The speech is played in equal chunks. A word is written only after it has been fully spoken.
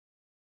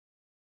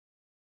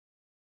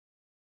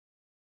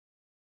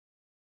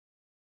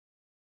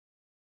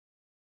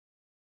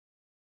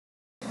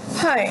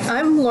Hi,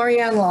 I'm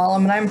Ann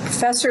Lahlum, and I'm a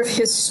professor of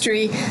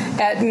history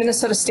at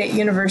Minnesota State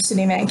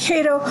University,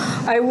 Mankato.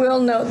 I will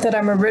note that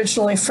I'm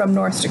originally from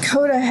North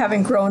Dakota,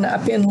 having grown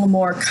up in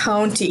Lemoore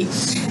County.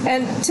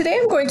 And today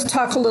I'm going to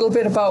talk a little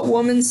bit about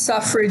women's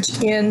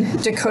suffrage in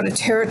Dakota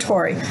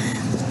Territory.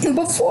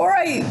 Before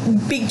I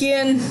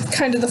begin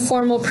kind of the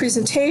formal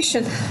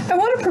presentation, I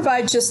want to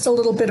provide just a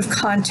little bit of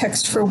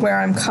context for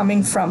where I'm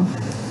coming from.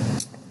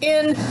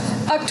 In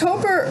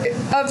October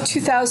of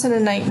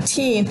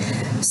 2019,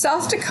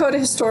 South Dakota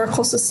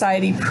Historical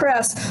Society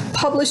Press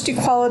published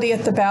Equality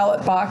at the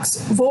Ballot Box,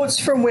 Votes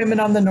for Women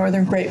on the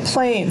Northern Great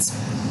Plains.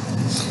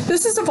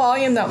 This is a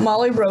volume that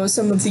Molly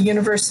Rosem of the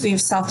University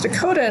of South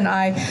Dakota and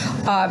I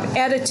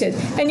edited.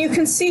 And you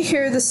can see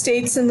here the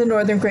states in the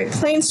Northern Great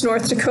Plains: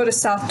 North Dakota,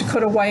 South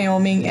Dakota,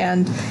 Wyoming,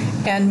 and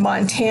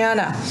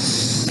Montana.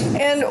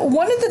 And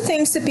one of the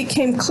things that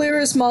became clear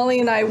as Molly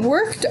and I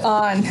worked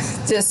on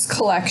this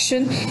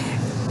collection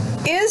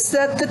is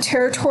that the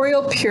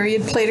territorial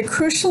period played a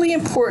crucially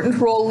important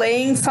role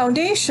laying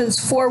foundations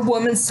for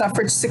women's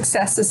suffrage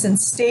successes in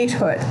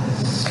statehood.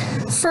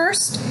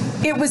 First,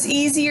 it was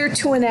easier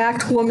to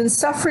enact women's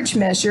suffrage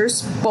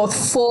measures, both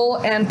full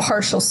and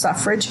partial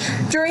suffrage,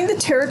 during the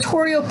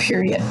territorial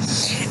period.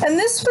 And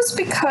this was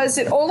because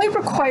it only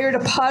required a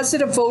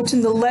positive vote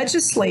in the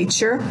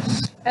legislature,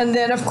 and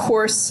then, of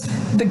course,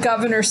 the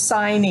governor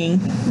signing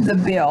the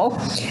bill.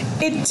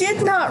 It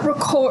did not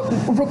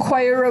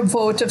require a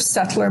vote of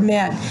settler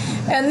men.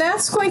 And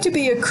that's going to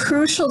be a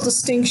crucial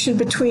distinction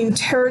between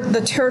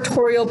the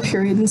territorial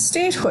period and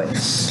statehood.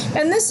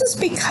 And this is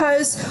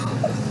because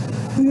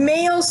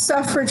male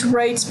suffrage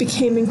rights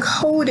became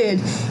encoded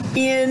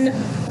in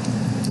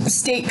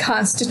state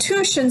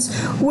constitutions,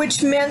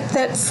 which meant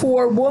that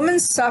for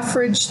women's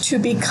suffrage to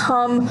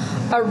become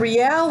a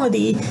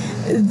reality,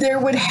 there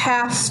would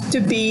have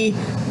to be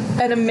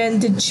an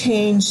amended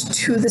change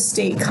to the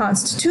state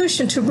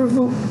constitution to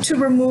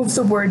remove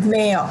the word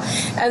male.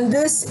 And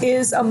this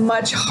is a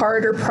much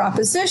harder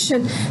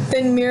proposition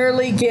than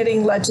merely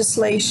getting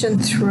legislation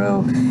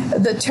through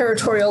the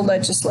territorial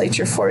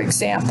legislature, for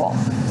example.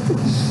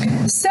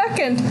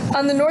 Second,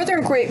 on the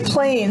Northern Great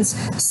Plains,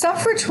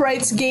 suffrage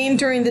rights gained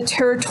during the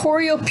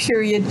territorial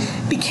period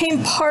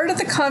became part of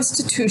the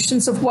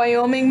constitutions of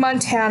Wyoming,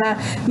 Montana,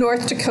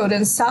 North Dakota,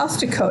 and South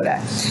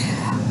Dakota.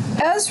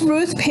 As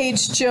Ruth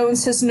Page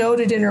Jones has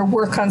noted in her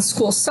work on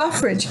school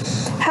suffrage,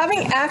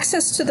 having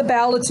access to the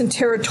ballots in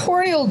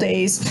territorial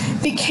days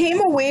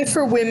became a way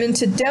for women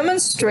to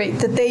demonstrate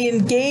that they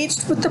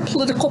engaged with the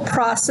political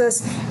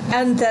process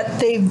and that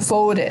they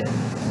voted.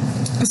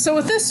 So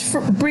with this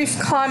brief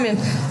comment,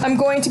 I'm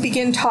going to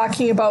begin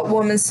talking about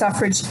women's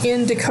suffrage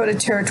in Dakota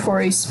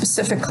Territory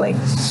specifically.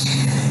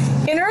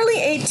 In early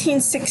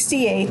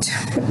 1868,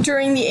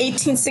 during the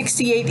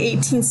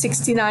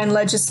 1868-1869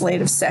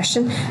 legislative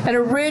session, and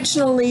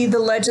originally the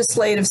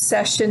legislative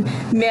session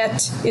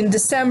met in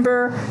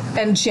December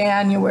and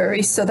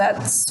January, so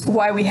that's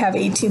why we have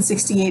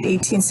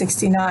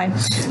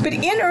 1868-1869. But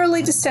in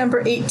early December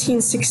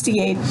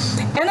 1868,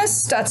 Anna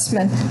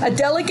Stutzman, a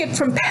delegate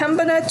from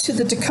Pembina to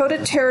the Dakota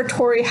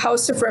Territory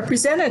House of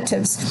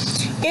Representatives,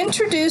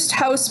 introduced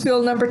House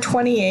Bill number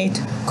 28,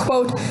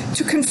 quote,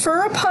 to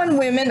confer upon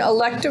women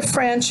elective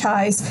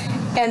franchise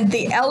and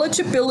the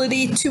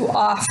eligibility to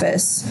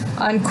office,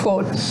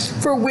 unquote,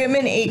 for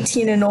women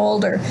 18 and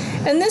older.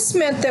 And this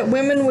meant that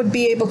women would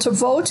be able to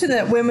vote and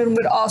that women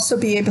would also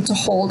be able to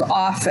hold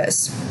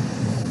office.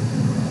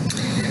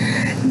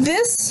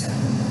 This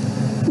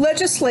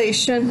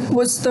legislation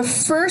was the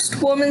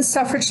first women's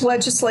suffrage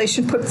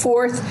legislation put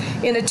forth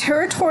in a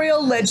territorial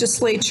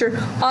legislature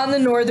on the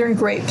Northern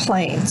Great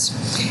Plains.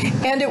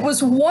 And it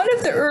was one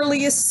of the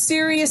earliest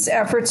serious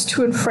efforts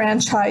to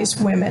enfranchise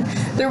women.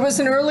 There was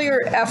an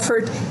earlier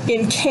effort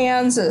in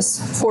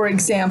Kansas, for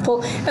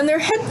example, and there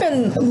had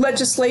been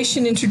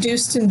legislation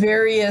introduced in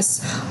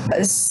various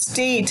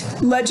state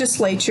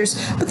legislatures,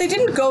 but they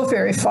didn't go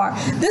very far.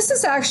 This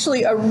is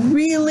actually a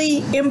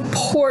really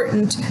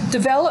important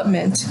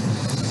development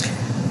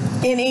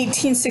in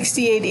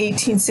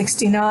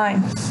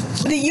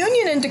 1868-1869. The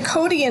Union and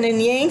Dakota in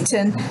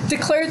Yankton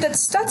declared that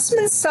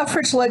Stutzman's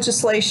suffrage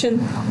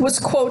legislation was,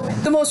 quote,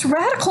 the most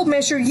radical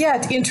measure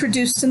yet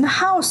introduced in the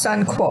House,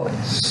 unquote.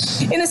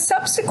 In a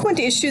subsequent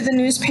issue, the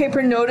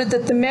newspaper noted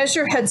that the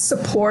measure had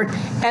support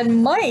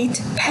and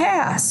might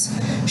pass.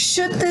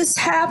 Should this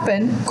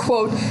happen,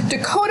 quote,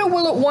 Dakota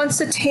will at once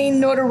attain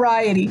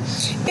notoriety.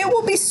 It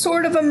will be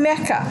sort of a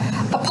mecca,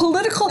 a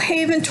political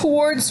haven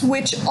towards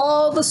which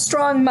all the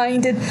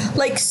strong-minded,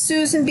 like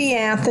Susan B.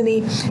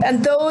 Anthony,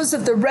 and those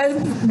of the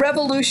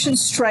Revolution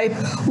stripe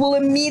will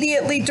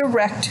immediately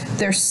direct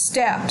their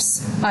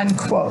steps,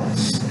 unquote.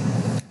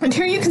 And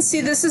here you can see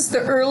this is the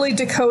early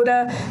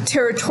Dakota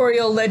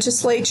territorial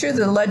legislature.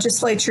 The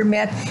legislature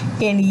met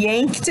in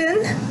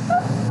Yankton.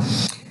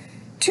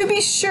 To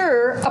be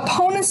sure,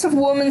 opponents of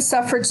women's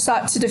suffrage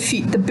sought to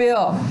defeat the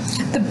bill.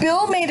 The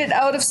bill made it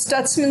out of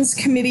Stutzman's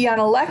Committee on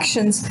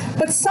Elections,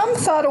 but some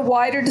thought a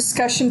wider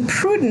discussion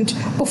prudent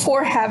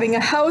before having a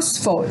House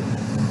vote.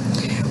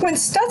 When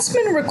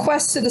Stutzman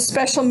requested a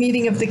special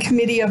meeting of the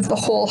Committee of the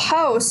Whole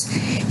House,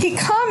 he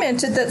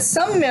commented that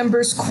some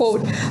members,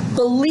 quote,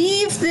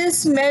 believe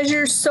this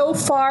measure so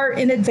far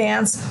in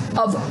advance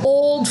of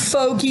old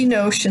fogey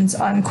notions,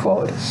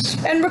 unquote,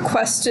 and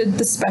requested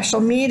the special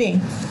meeting.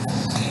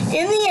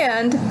 In the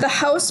end, the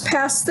House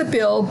passed the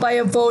bill by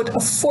a vote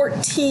of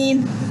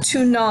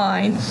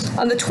 14-9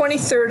 on the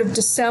 23rd of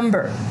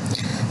December.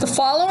 The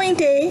following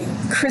day,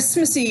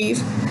 Christmas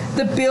Eve,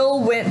 the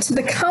bill went to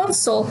the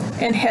Council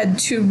and had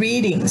 2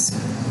 readings.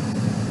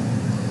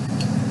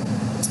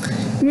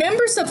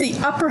 Members of the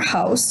upper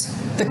house,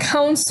 the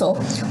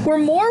Council, were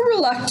more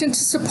reluctant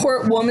to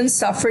support women's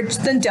suffrage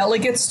than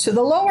delegates to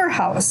the lower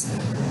house.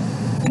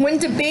 When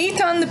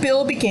debate on the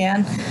bill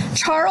began,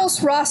 Charles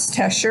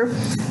Rostesher,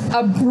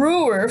 a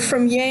brewer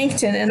from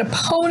Yankton and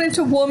opponent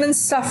of women's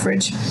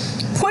suffrage,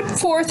 put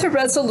forth a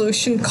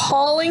resolution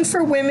calling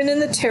for women in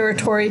the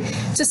territory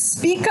to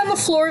speak on the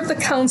floor of the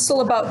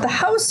Council about the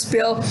House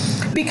bill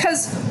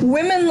because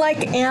women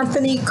like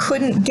Anthony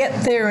couldn't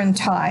get there in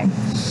time.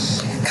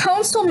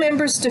 Council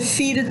members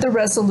defeated the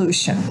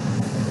resolution.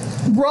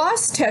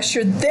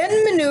 Rostesher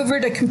then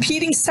maneuvered a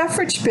competing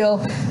suffrage bill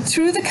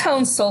through the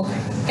Council,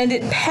 and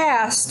it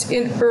passed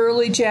in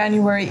early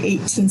January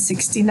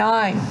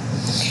 1869.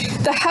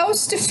 The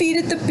House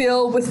defeated the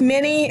bill with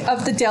many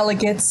of the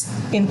delegates,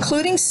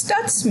 including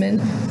Stutzman,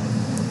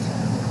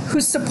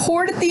 who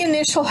supported the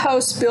initial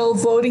House bill,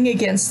 voting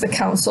against the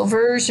Council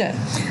version.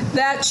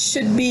 That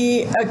should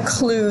be a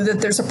clue that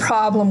there's a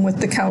problem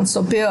with the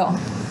Council bill.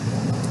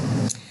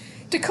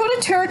 Dakota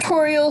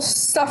territorial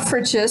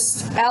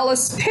suffragist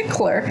Alice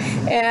Pickler,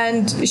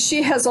 and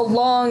she has a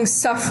long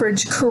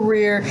suffrage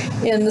career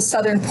in the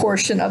southern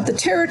portion of the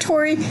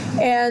territory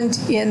and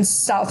in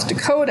South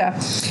Dakota.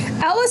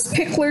 Alice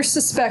Pickler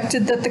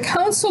suspected that the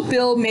Council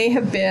bill may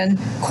have been,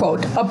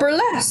 quote, a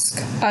burlesque,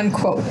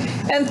 unquote,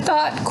 and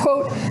thought,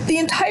 quote, the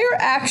entire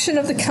action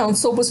of the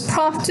Council was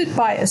prompted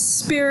by a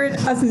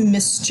spirit of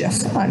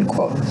mischief,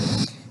 unquote.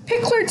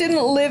 Pickler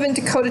didn't live in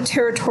Dakota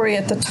Territory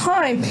at the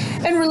time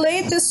and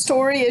relayed this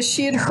story as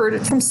she had heard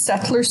it from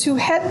settlers who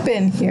had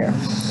been here.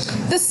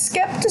 The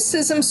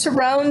skepticism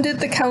surrounded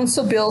the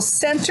Council bill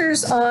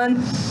centers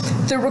on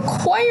the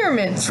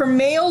requirement for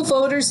male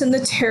voters in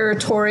the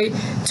territory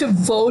to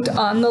vote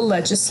on the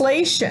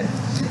legislation,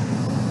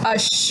 a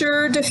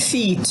sure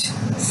defeat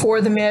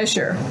for the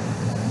measure.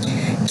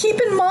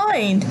 Keep in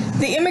mind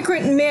the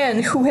immigrant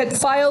men who had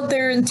filed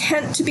their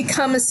intent to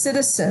become a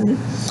citizen,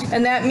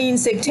 and that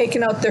means they've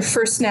taken out their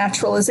first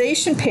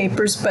naturalization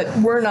papers but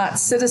were not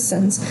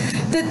citizens,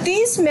 that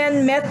these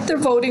men met the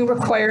voting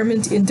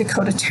requirement in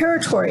Dakota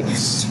Territory.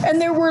 And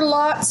there were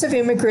lots of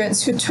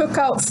immigrants who took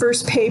out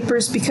first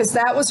papers because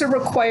that was a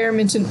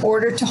requirement in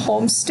order to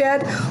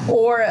homestead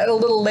or at a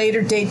little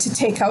later date to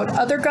take out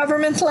other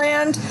government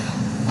land.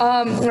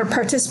 Or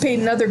participate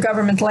in other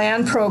government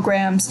land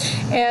programs.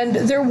 And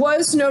there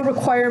was no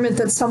requirement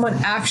that someone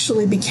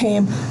actually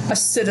became a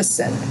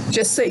citizen,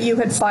 just that you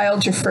had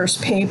filed your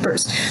first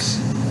papers.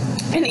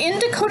 And in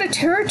Dakota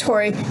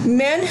Territory,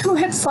 men who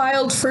had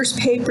filed first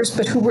papers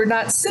but who were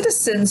not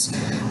citizens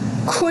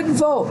could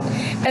vote.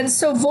 And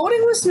so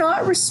voting was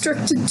not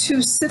restricted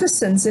to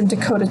citizens in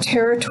Dakota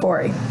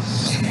Territory.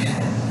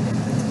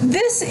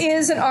 This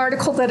is an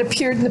article that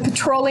appeared in the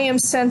Petroleum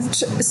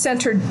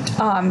Center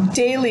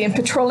Daily, and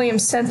Petroleum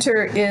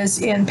Center is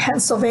in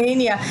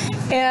Pennsylvania.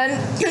 And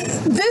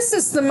this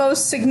is the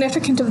most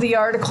significant of the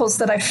articles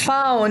that I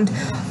found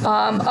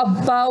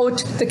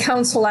about the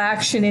Council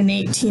action in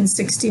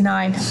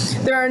 1869.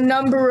 There are a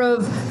number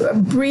of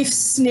brief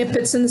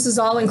snippets, and this is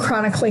all in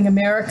Chronicling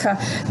America,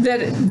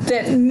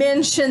 that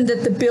mention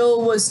that the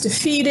bill was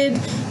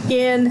defeated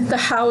in the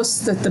House,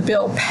 that the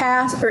bill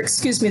passed,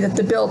 that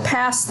the bill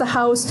passed the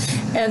House,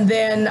 and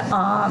then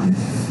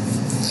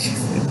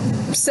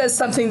says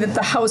something that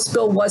the House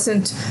bill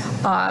wasn't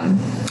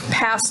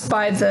passed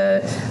by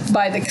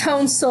the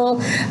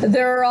Council.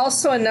 There are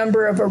also a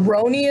number of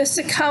erroneous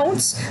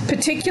accounts,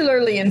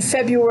 particularly in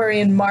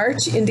February and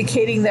March,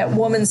 indicating that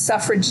women's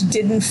suffrage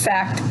did in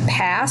fact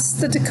pass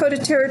the Dakota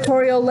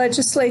Territorial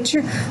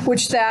Legislature,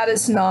 which that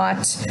is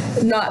not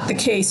the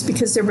case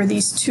because there were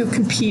these two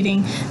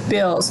competing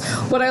bills.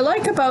 What I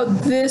like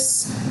about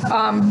this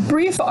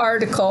brief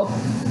article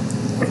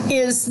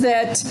is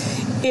that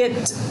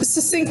it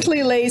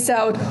succinctly lays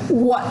out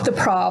what the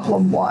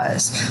problem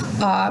was,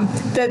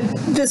 that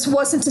this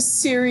wasn't a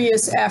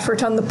serious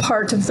effort on the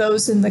part of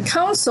those in the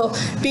Council,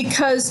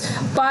 because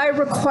by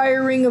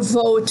requiring a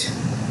vote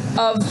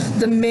of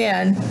the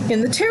men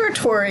in the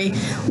territory,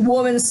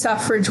 women's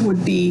suffrage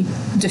would be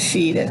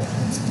defeated.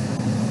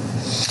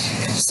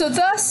 So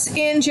thus,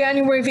 in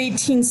January of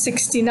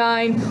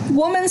 1869,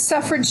 women's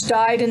suffrage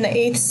died in the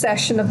 8th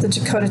session of the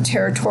Dakota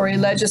Territory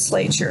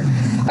Legislature.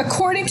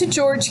 According to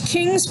George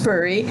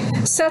Kingsbury,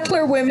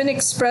 settler women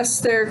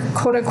expressed their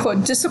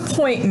quote-unquote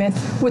disappointment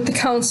with the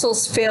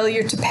Council's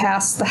failure to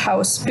pass the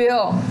House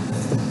bill.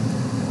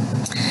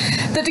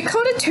 The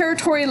Dakota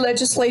Territory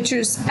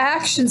Legislature's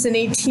actions in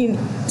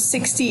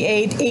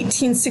 1868,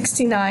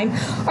 1869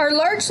 are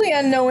largely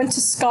unknown to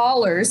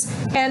scholars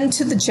and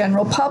to the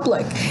general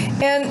public.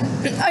 And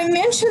I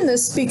mention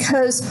this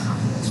because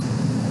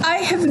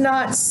I have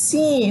not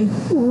seen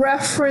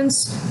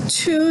reference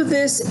to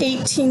this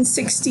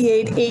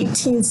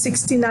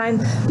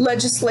 1868-1869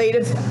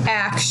 legislative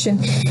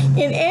action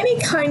in any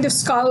kind of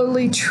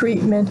scholarly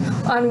treatment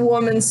on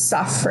women's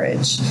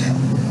suffrage.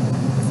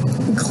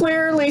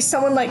 Clearly,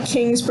 someone like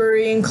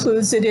Kingsbury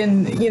includes it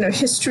in,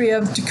 history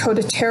of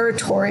Dakota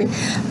Territory,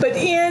 but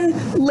in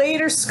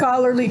later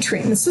scholarly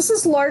treatments, this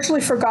is largely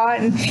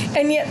forgotten,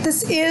 and yet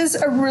this is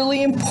a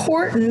really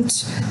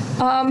important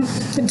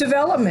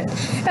development.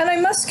 And I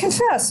must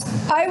confess,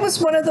 I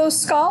was one of those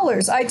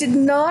scholars. I did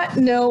not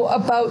know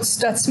about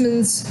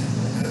Stutzman's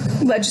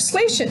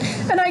legislation,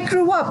 and I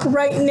grew up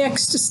right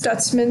next to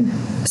Stutzman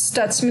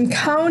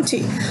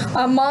County.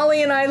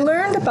 Molly and I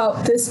learned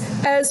about this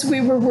as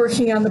we were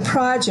working on the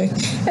project,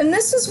 and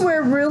this is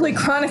where really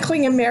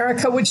Chronicling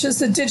America, which is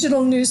the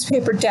digital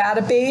newspaper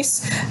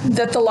database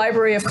that the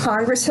Library of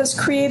Congress has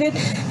created,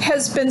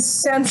 has been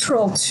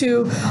central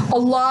to a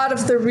lot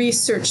of the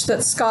research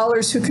that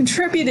scholars who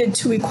contributed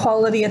to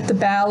equality at the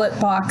ballot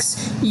box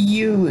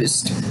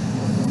used.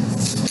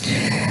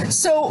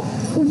 So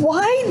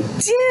why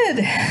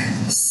did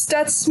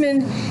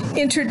Stutzman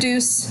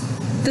introduce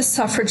the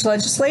suffrage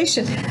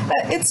legislation?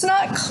 It's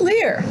not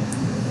clear.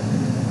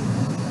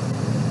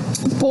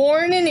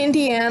 Born in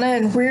Indiana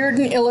and reared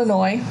in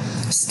Illinois,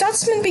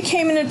 Stutzman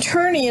became an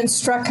attorney and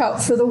struck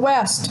out for the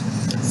West.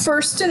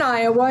 First in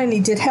Iowa, and he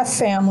did have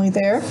family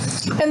there,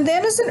 and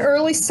then as an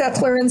early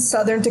settler in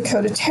southern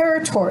Dakota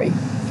Territory.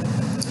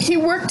 He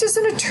worked as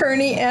an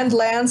attorney and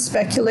land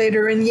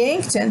speculator in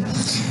Yankton,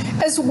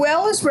 as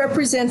well as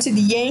represented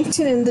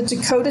Yankton in the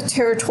Dakota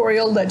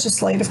Territorial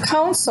Legislative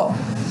Council.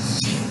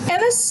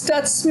 Ennis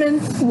Stutzman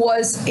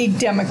was a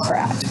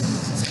Democrat.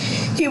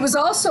 He was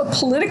also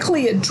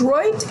politically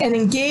adroit and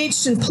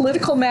engaged in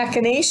political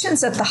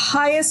machinations at the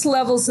highest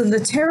levels in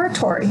the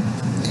territory.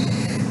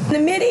 In the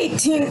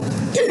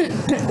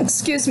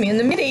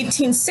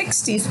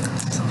mid-1860s,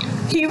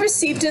 he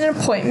received an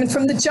appointment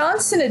from the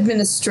Johnson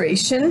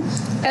administration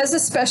as a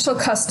special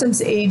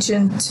customs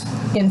agent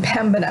in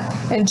Pembina,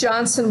 and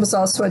Johnson was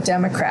also a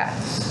Democrat.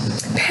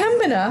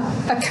 Pembina,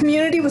 a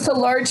community with a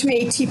large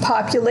Métis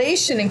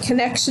population and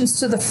connections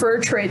to the fur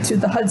trade through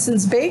the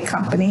Hudson's Bay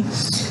Company,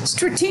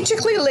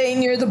 strategically lay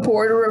near the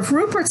border of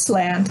Rupert's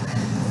Land,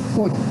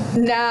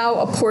 now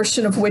a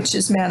portion of which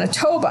is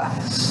Manitoba.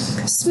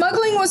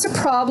 Smuggling was a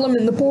problem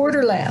in the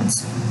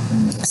borderlands.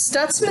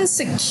 Stutzman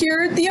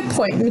secured the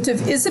appointment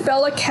of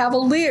Isabella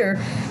Cavalier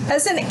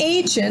as an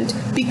agent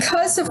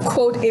because of,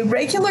 quote, a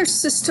regular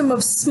system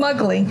of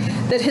smuggling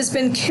that has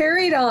been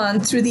carried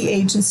on through the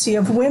agency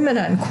of women,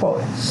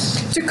 unquote.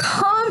 To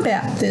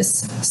combat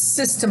this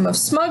system of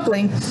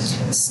smuggling,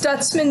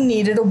 Stutzman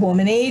needed a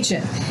woman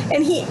agent,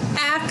 and he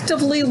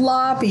actively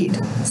lobbied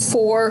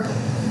for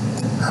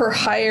her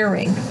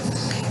hiring.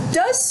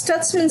 Does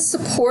Stutzman's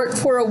support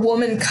for a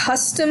woman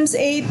customs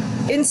aid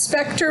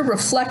inspector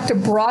reflect a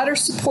broader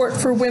support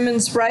for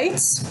women's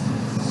rights?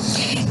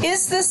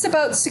 Is this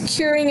about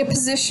securing a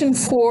position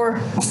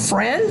for a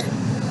friend?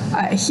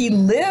 He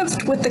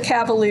lived with the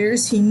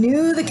Cavaliers. He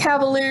knew the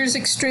Cavaliers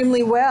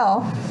extremely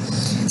well.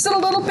 Is it a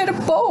little bit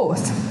of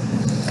both?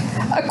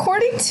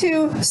 According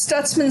to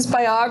Stutzman's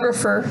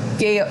biographer,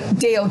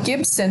 Dale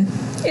Gibson,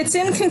 it's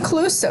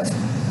inconclusive.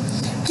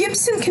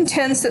 Gibson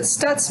contends that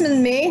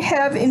Stutzman may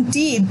have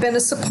indeed been a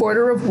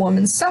supporter of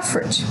women's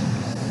suffrage,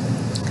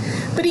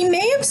 but he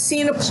may have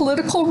seen a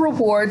political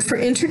reward for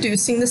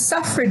introducing the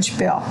suffrage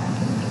bill.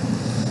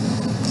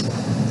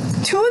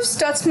 Two of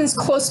Stutzman's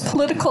close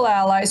political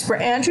allies were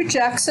Andrew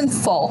Jackson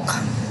Falk,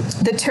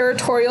 the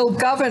territorial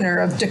governor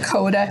of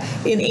Dakota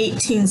in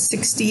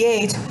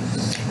 1868,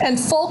 and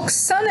Falk's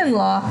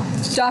son-in-law,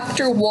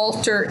 Dr.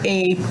 Walter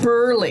A.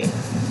 Burley.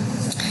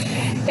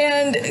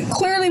 And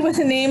clearly with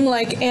a name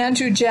like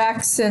Andrew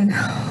Jackson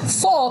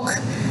Falk,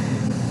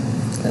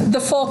 the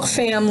Falk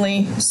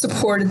family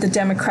supported the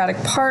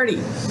Democratic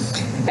Party.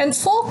 And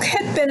Falk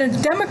had been a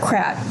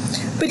Democrat,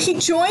 but he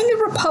joined the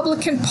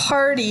Republican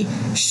Party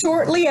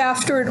shortly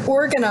after it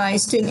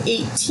organized in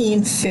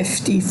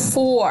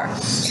 1854.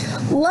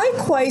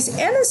 Likewise,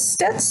 Ennis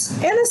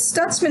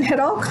Stutzman had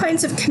all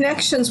kinds of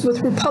connections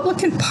with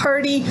Republican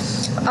Party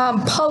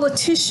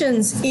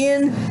politicians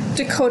in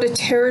Dakota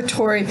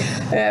Territory.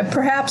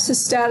 Perhaps his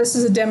status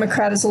as a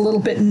Democrat is a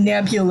little bit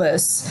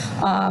nebulous,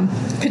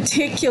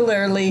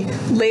 particularly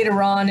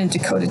later on in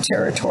Dakota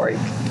Territory.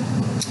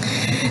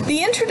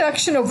 The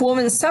introduction of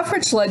women's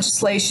suffrage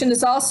legislation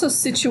is also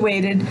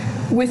situated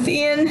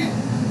within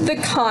the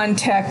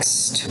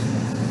context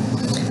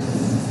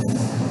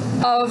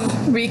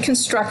of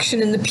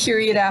Reconstruction in the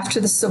period after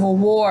the Civil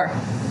War.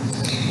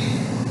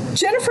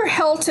 Jennifer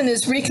Helton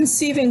is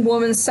reconceiving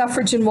women's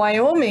suffrage in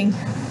Wyoming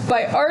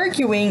by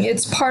arguing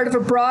it's part of a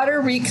broader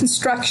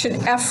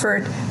Reconstruction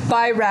effort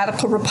by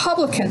radical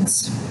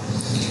Republicans.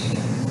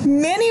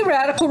 Many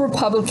radical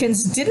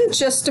Republicans didn't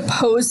just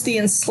oppose the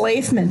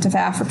enslavement of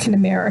African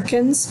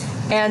Americans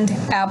and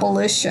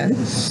abolition.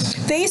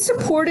 They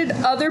supported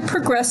other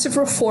progressive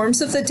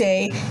reforms of the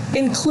day,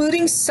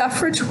 including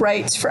suffrage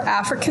rights for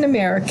African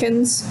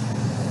Americans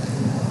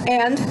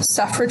and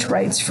suffrage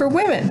rights for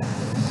women.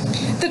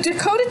 The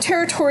Dakota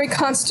Territory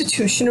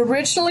Constitution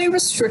originally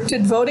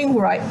restricted voting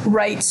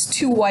rights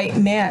to white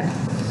men.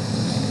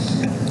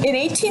 In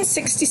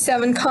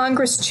 1867,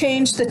 Congress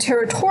changed the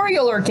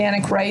territorial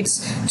organic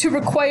rights to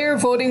require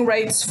voting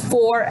rights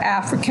for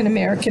African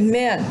American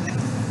men.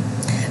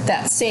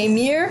 That same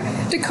year,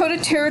 Dakota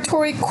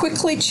Territory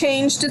quickly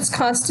changed its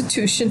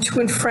constitution to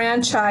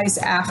enfranchise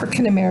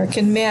African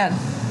American men.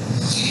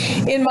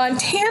 In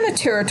Montana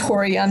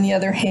Territory, on the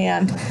other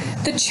hand,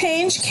 the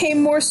change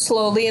came more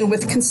slowly and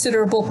with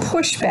considerable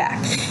pushback,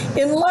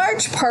 in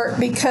large part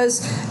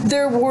because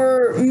there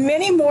were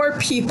many more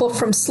people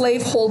from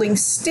slaveholding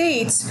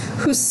states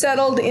who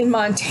settled in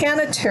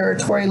Montana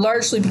Territory,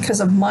 largely because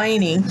of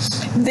mining,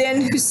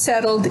 than who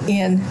settled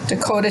in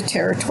Dakota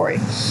Territory.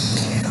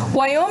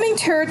 Wyoming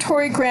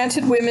Territory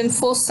granted women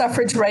full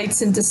suffrage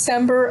rights in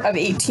December of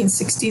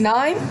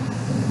 1869,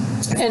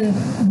 and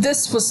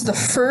this was the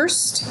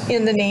first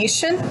in the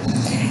nation.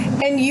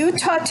 And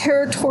Utah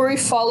Territory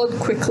followed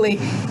quickly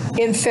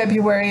in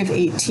February of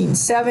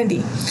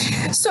 1870.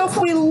 So if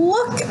we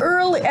look at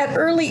early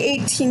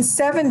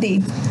 1870,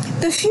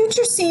 the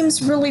future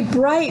seems really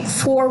bright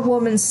for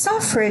women's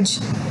suffrage,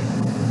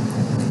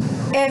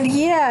 and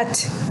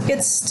yet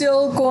it's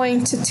still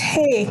going to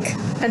take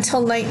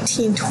until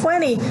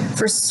 1920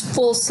 for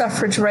full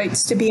suffrage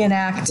rights to be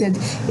enacted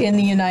in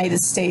the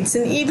United States.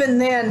 And even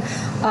then,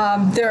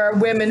 there are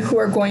women who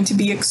are going to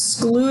be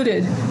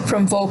excluded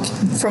from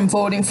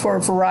voting for a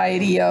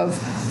variety of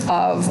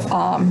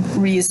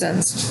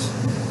reasons.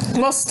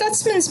 Well,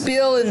 Stutzman's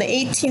bill in the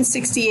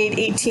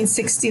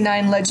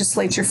 1868-1869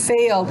 legislature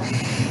failed.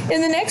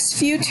 In the next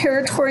few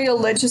territorial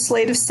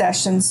legislative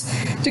sessions,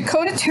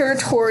 Dakota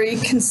Territory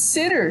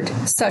considered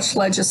such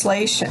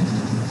legislation.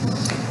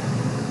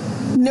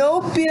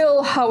 No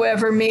bill,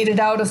 however, made it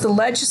out of the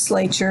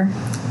legislature,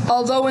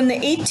 although in the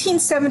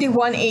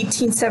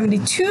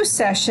 1871-1872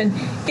 session,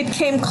 it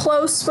came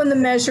close when the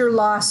measure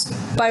lost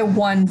by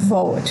one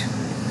vote.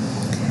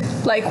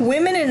 Like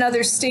women in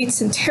other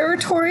states and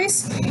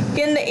territories,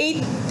 in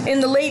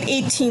the late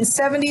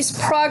 1870s,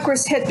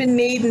 progress had been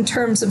made in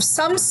terms of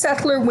some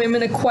settler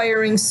women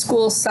acquiring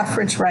school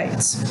suffrage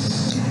rights.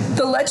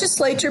 The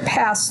legislature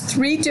passed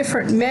 3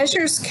 different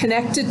measures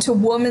connected to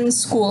women's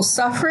school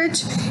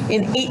suffrage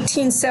in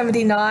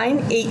 1879,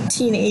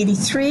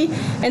 1883,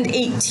 and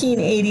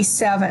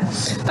 1887.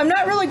 I'm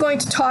not really going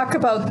to talk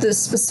about the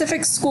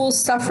specific school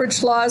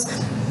suffrage laws,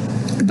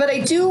 but I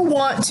do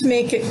want to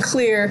make it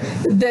clear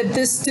that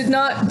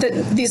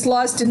these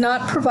laws did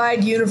not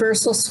provide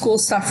universal school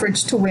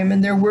suffrage to women.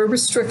 There were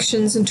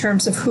restrictions in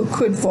terms of who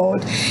could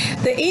vote.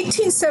 The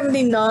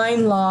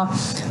 1879 law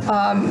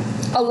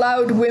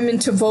allowed women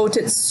to vote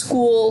at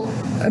school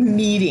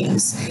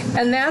meetings,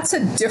 and that's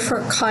a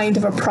different kind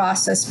of a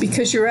process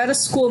because you're at a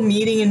school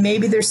meeting and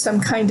maybe there's some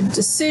kind of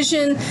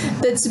decision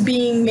that's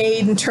being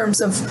made in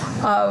terms of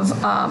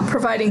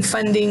providing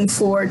funding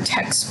for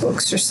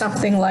textbooks or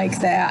something like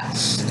that.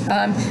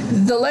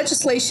 The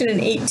legislation in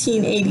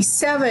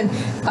 1887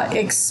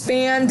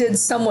 expanded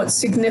somewhat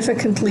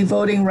significantly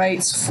voting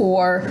rights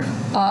for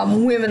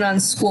women on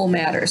school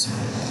matters.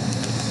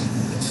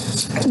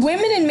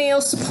 Women and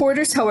male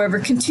supporters, however,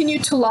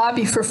 continued to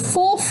lobby for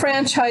full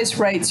franchise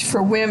rights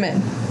for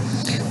women.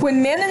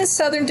 When men in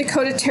Southern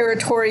Dakota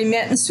Territory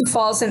met in Sioux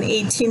Falls in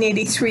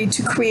 1883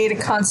 to create a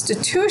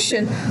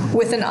constitution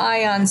with an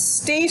eye on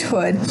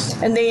statehood,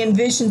 and they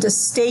envisioned a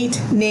state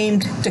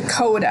named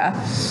Dakota,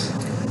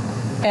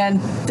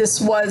 and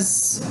this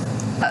was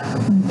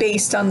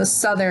based on the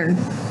southern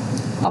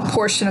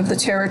portion of the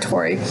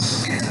territory.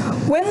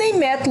 When they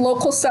met,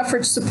 local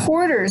suffrage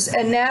supporters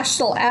and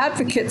national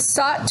advocates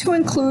sought to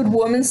include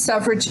women's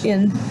suffrage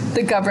in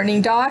the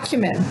governing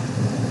document.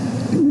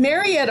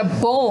 Marietta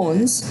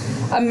Bones,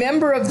 a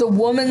member of the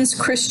Women's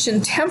Christian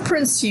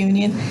Temperance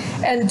Union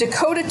and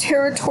Dakota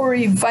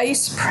Territory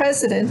Vice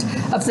President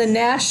of the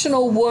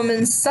National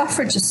Women's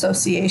Suffrage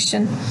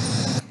Association,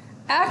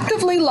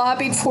 actively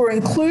lobbied for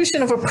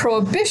inclusion of a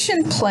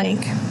prohibition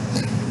plank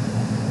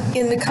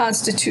in the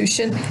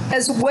Constitution,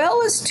 as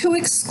well as to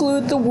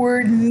exclude the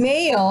word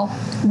male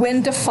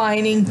when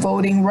defining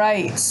voting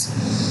rights.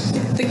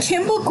 The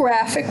Kimball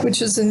Graphic,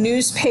 which is a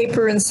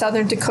newspaper in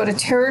Southern Dakota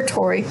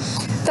Territory,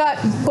 thought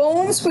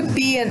Bones would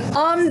be an,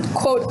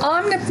 quote,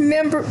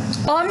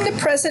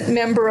 omnipresent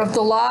member of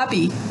the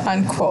lobby,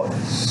 unquote.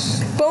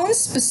 Bones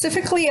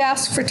specifically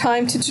asked for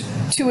time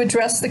to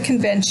address the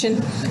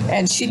convention,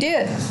 and she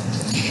did.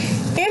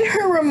 In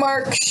her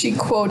remarks, she,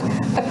 quote,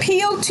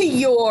 appealed to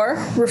your,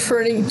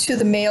 referring to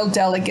the male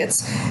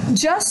delegates,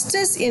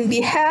 justice in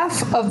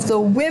behalf of the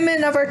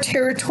women of our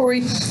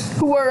territory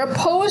who are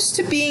opposed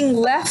to being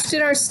left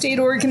in our state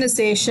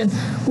organization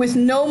with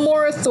no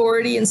more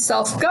authority and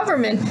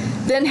self-government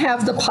than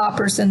have the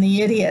paupers and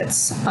the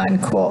idiots,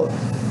 unquote.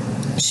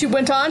 She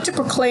went on to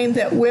proclaim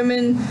that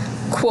women,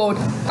 quote,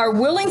 are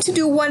willing to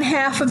do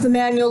 1/2 of the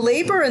manual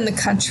labor in the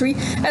country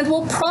and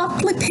will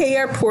promptly pay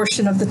our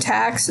portion of the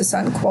taxes,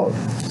 unquote.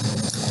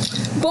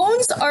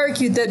 Bones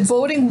argued that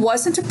voting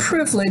wasn't a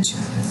privilege,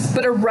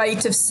 but a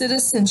right of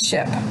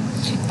citizenship.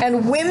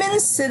 And women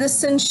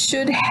citizens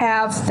should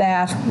have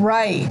that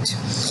right.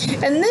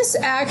 And this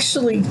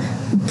actually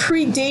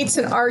predates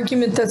an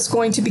argument that's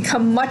going to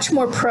become much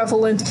more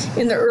prevalent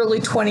in the early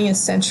 20th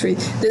century.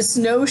 This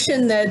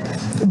notion that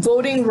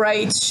voting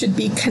rights should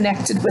be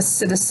connected with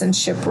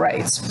citizenship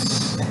rights.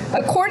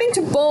 According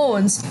to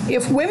Bones,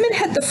 if women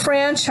had the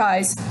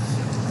franchise,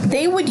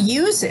 they would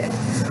use it,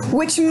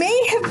 which may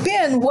have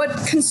been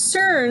what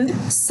concerned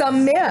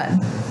some men.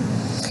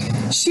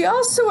 She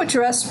also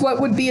addressed what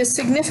would be a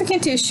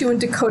significant issue in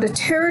Dakota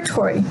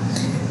Territory,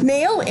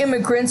 male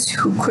immigrants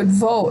who could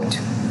vote.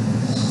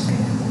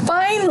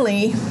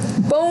 Finally,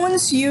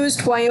 Bones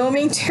used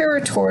Wyoming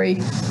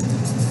Territory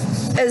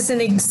as an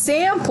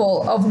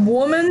example of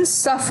woman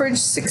suffrage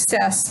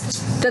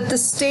success that the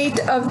state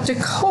of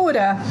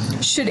Dakota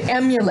should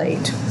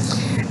emulate.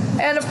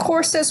 And of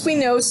course, as we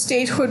know,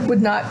 statehood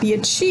would not be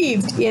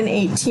achieved in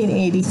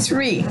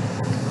 1883.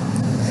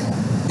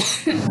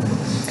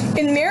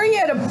 In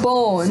Marietta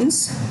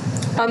Bones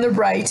on the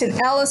right and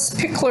Alice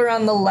Pickler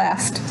on the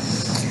left,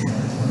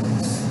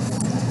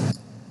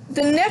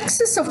 the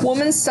nexus of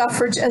women's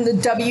suffrage and the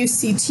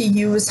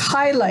WCTU is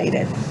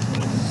highlighted.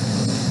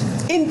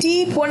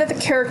 Indeed, one of the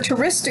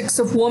characteristics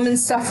of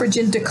women's suffrage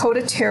in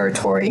Dakota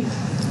Territory,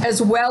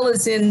 as well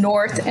as in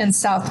North and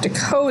South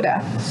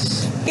Dakota,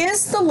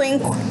 is the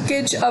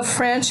linkage of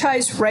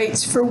franchise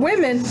rights for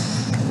women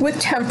with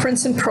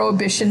temperance and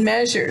prohibition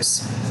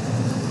measures.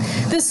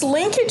 This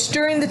linkage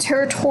during the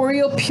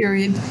territorial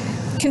period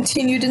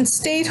continued in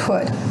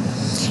statehood.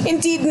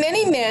 Indeed,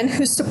 many men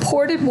who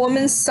supported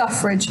women's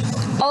suffrage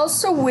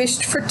also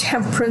wished for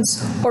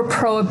temperance or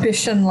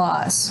prohibition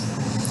laws.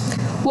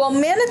 While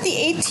men at the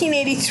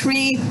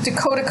 1883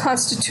 Dakota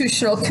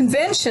Constitutional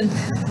Convention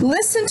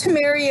listened to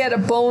Marietta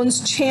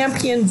Bones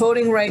champion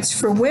voting rights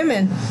for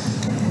women,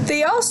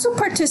 they also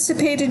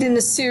participated in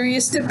a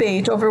serious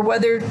debate over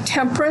whether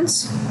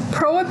temperance,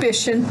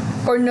 prohibition,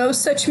 or no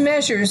such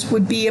measures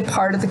would be a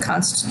part of the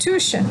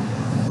Constitution.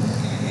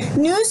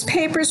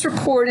 Newspapers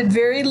reported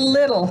very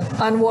little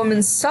on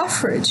women's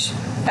suffrage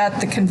at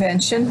the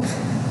convention,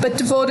 but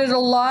devoted a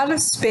lot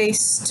of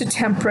space to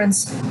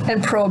temperance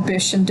and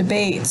prohibition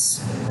debates.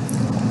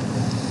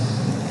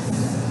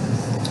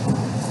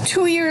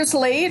 2 years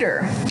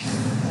later,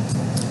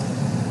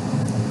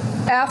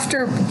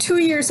 2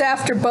 years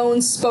after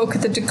Bones spoke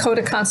at the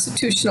Dakota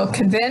Constitutional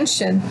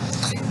Convention,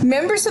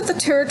 members of the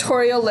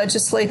territorial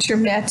legislature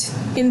met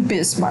in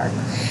Bismarck.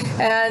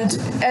 And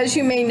as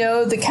you may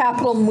know, the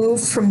capital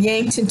moved from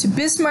Yankton to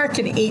Bismarck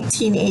in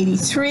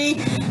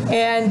 1883.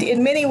 And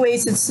in many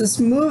ways, it's this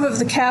move of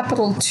the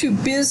capital to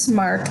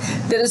Bismarck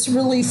that is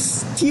really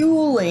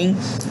fueling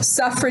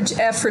suffrage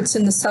efforts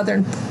in the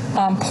southern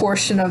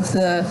portion of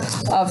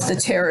the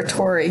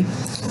territory.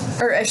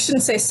 Or I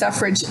shouldn't say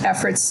suffrage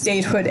efforts,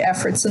 statehood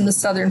efforts in the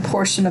southern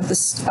portion of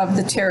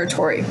the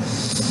territory.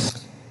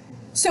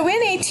 So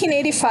in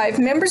 1885,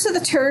 members of the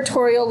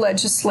territorial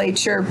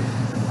legislature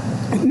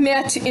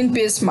met in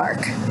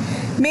Bismarck.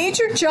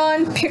 Major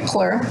John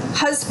Pickler,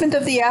 husband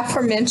of the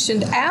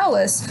aforementioned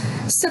Alice,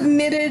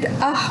 submitted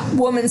a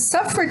woman's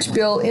suffrage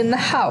bill in the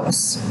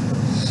House.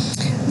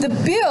 The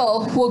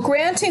bill, while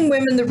granting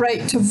women the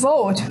right to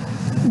vote,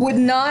 would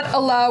not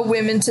allow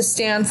women to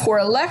stand for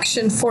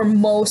election for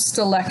most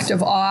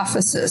elective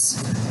offices.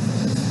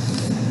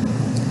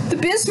 The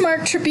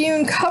Bismarck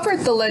Tribune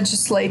covered the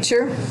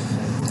legislature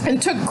and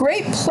took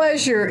great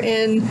pleasure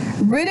in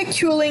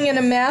ridiculing and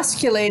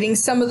emasculating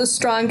some of the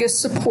strongest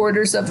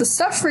supporters of the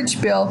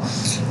suffrage bill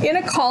in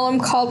a column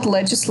called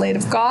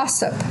Legislative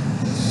Gossip.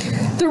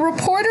 The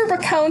reporter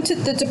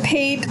recounted the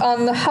debate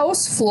on the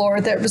House floor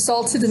that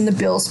resulted in the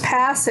bill's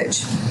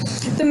passage.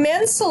 The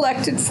men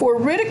selected for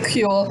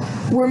ridicule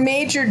were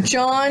Major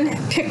John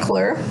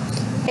Pickler,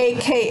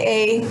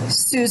 a.k.a.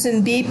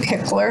 Susan B.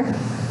 Pickler,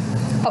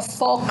 of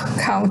Falk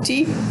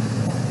County,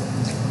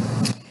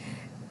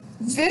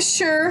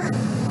 Vischer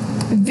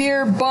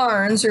Veer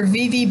Barnes, or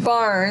V.V.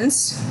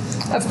 Barnes,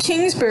 of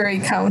Kingsbury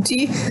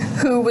County,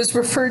 who was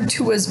referred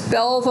to as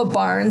Belva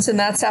Barnes, and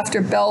that's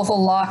after Belva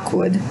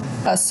Lockwood,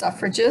 a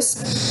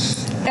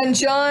suffragist, and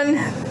John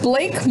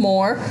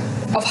Blakemore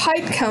of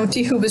Hyde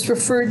County, who was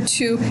referred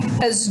to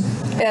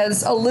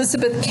as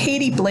Elizabeth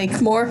Cady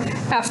Blakemore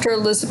after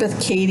Elizabeth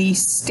Cady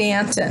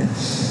Stanton.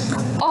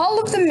 All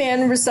of the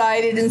men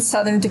resided in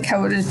Southern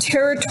Dakota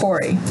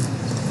Territory.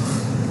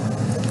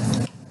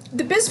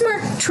 The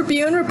Bismarck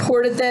Tribune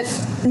reported that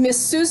Miss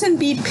Susan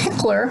B.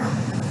 Pickler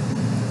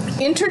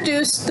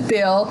introduced the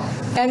bill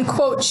and,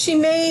 quote, she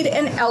made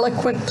an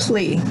eloquent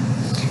plea.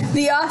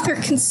 The author,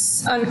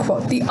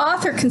 unquote, the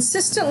author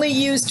consistently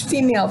used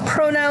female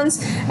pronouns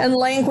and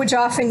language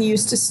often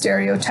used to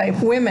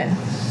stereotype women.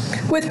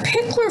 With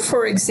Pickler,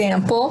 for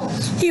example,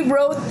 he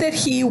wrote that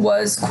he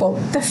was, quote,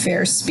 the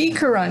fair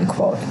speaker,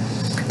 unquote.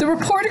 The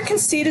reporter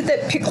conceded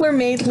that Pickler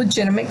made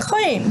legitimate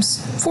claims,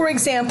 for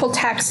example,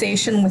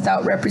 taxation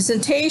without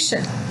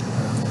representation.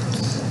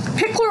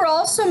 Pickler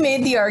also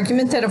made the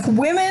argument that if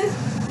women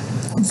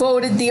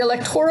voted, the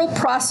electoral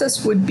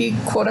process would be,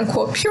 quote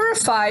unquote,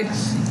 purified,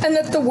 and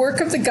that the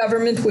work of the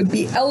government would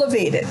be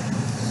elevated.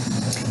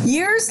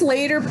 Years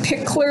later,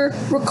 Pickler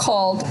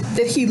recalled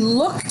that he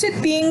looked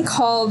at being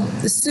called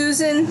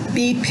Susan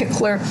B.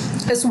 Pickler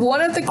as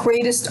one of the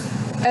greatest,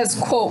 as,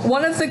 quote,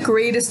 one of the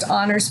greatest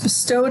honors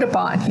bestowed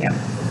upon him.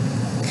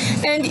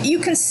 And you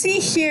can see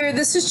here,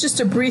 this is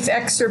just a brief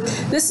excerpt.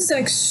 This is an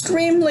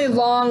extremely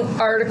long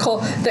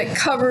article that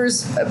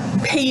covers a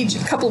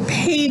couple of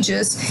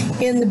pages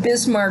in the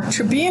Bismarck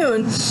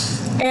Tribune.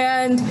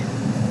 And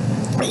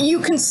you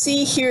can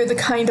see here the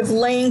kind of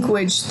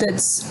language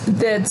that's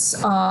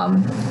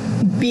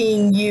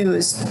being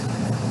used.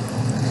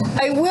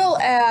 I will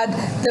add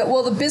that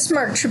while the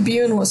Bismarck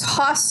Tribune was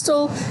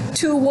hostile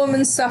to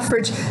women's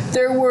suffrage,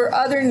 there were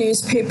other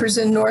newspapers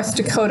in North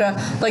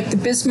Dakota, like the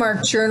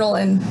Bismarck Journal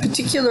and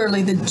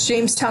particularly the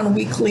Jamestown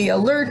Weekly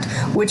Alert,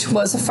 which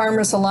was a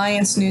Farmers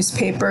Alliance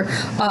newspaper,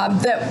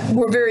 that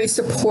were very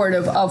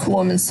supportive of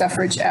women's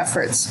suffrage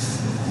efforts.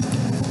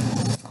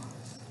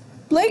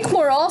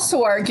 Blakemore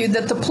also argued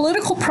that the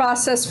political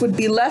process would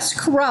be less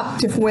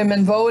corrupt if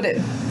women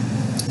voted.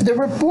 The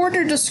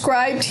reporter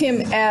described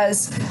him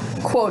as,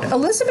 quote,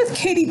 Elizabeth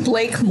Cady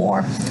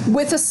Blakemore,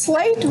 with a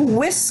slight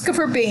whisk of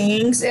her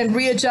bangs and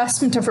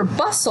readjustment of her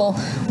bustle,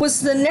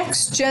 was the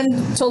next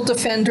gentle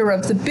defender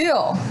of the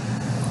bill,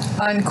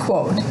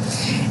 unquote.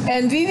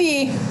 And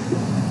Vivi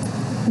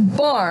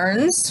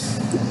Barnes,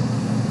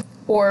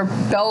 or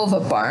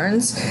Belva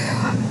Barnes,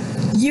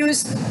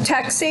 used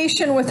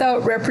taxation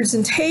without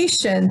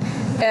representation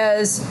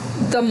as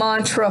the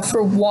mantra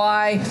for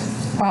why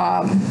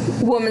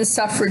women's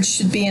suffrage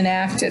should be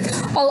enacted.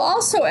 I'll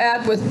also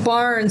add with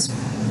Barnes,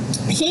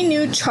 he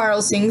knew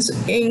Charles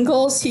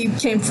Ingalls. He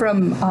came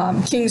from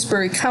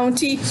Kingsbury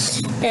County,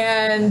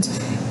 and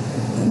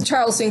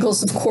Charles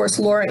Ingalls, of course,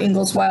 Laura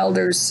Ingalls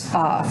Wilder's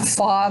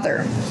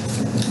father.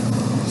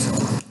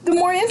 The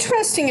more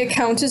interesting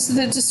account is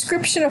the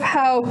description of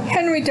how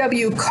Henry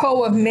W.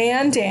 Coe of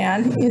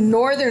Mandan in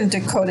northern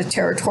Dakota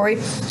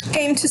Territory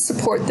came to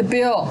support the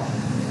bill.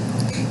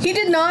 He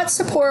did not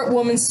support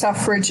women's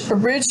suffrage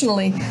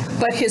originally,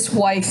 but his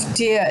wife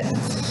did.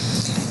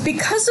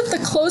 Because of the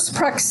close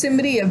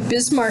proximity of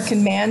Bismarck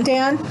and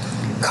Mandan,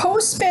 Coe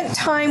spent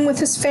time with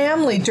his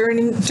family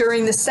during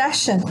the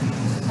session,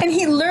 and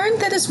he learned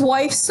that his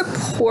wife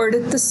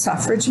supported the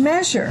suffrage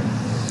measure.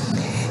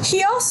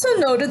 He also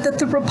noted that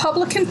the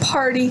Republican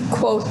Party,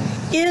 quote,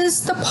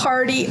 is the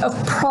party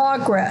of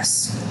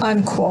progress,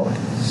 unquote.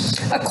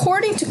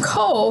 According to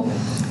Coe,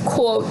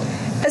 quote,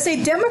 as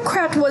a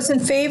Democrat was in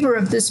favor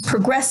of this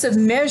progressive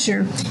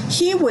measure,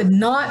 he would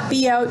not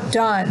be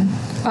outdone,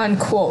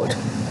 unquote.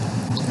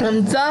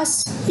 And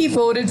thus, he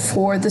voted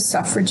for the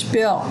suffrage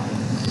bill.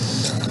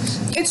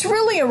 It's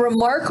really a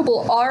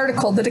remarkable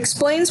article that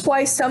explains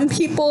why some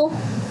people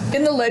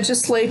in the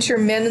legislature,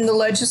 men in the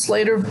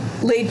legislature,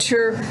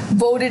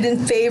 voted in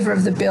favor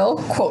of the bill,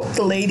 quote,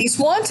 the ladies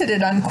wanted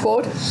it,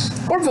 unquote,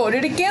 or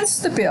voted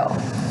against the bill,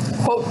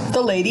 quote,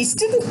 the ladies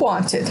didn't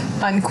want it,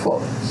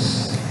 unquote.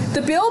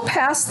 The bill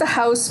passed the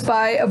House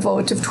by a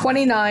vote of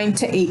 29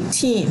 to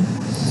 18.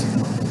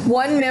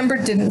 One member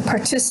didn't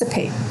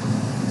participate.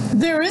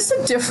 There is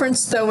a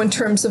difference, though, in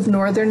terms of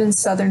northern and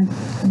southern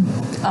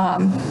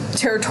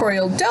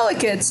territorial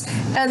delegates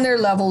and their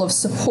level of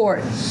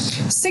support.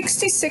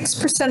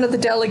 66% of the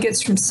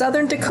delegates from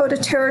Southern Dakota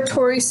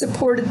Territory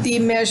supported the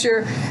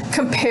measure,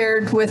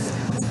 compared with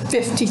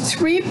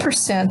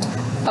 53%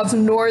 of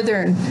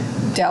northern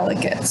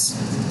delegates.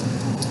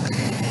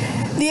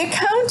 The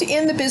account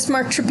in the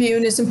Bismarck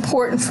Tribune is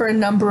important for a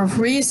number of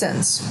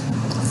reasons.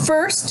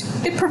 First,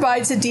 it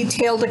provides a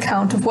detailed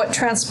account of what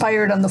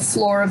transpired on the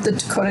floor of the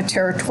Dakota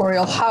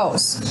Territorial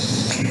House.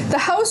 The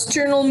House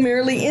Journal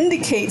merely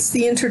indicates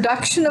the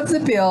introduction of the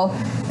bill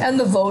and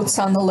the votes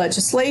on the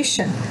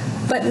legislation,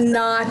 but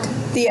not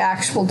the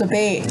actual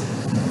debate.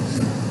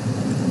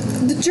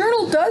 The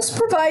Journal does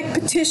provide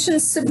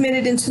petitions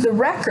submitted into the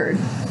record,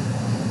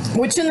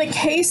 which in the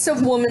case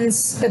of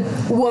women's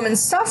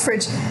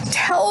suffrage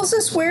tells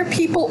us where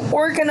people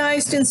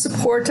organized in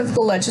support of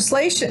the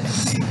legislation.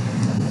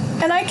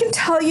 And I can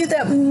tell you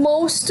that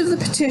most of the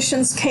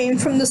petitions came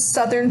from the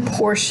southern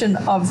portion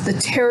of the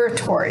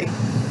territory.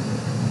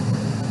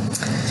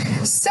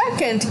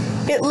 Second,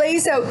 it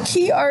lays out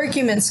key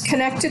arguments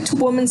connected to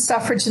women's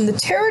suffrage in the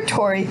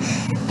territory,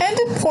 and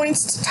it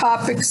points to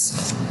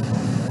topics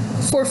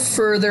for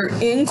further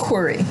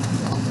inquiry.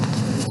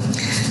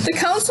 The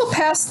council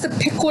passed the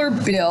Pickler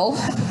bill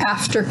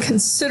after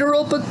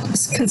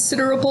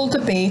considerable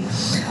debate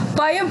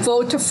by a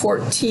vote of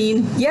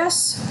 14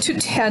 yes to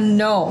 10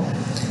 no.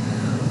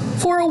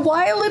 For a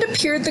while, it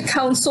appeared the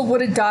council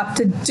would adopt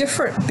a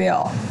different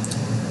bill,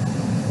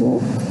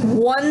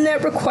 one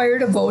that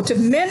required a vote of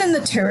men in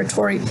the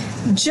territory,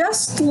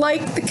 just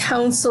like the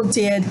council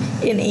did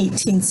in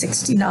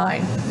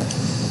 1869.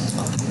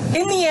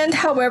 In the end,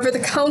 however, the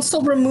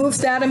council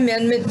removed that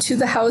amendment to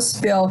the House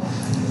bill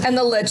and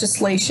the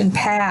legislation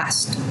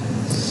passed.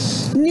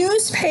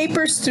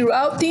 Newspapers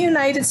throughout the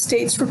United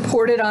States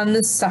reported on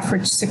the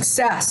suffrage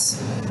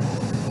success.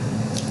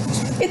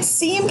 It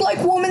seemed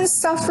like women's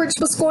suffrage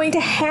was going to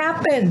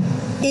happen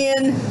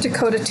in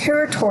Dakota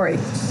Territory.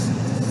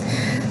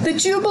 The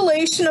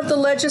jubilation of the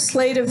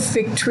legislative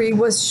victory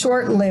was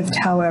short-lived,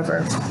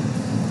 however.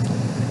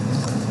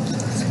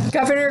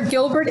 Governor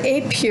Gilbert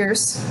A.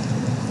 Pierce,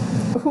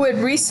 who had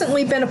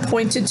recently been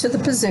appointed to the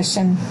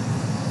position,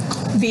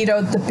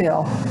 vetoed the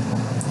bill.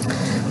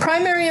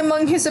 Primary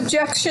among his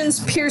objections,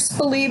 Pierce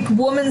believed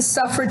women's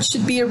suffrage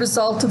should be a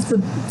result of the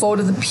vote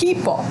of the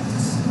people.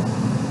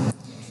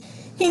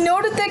 He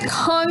noted that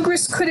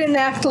Congress could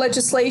enact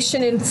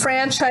legislation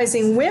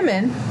enfranchising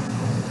women,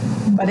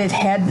 but it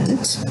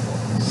hadn't.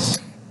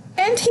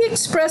 And he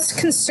expressed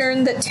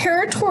concern that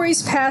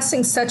territories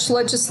passing such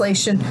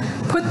legislation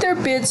put their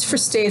bids for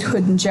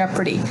statehood in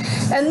jeopardy.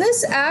 And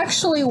this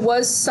actually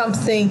was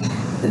something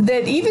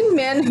that even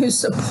men who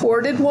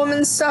supported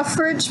women's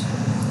suffrage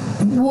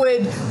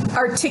would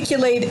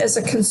articulate as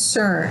a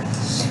concern,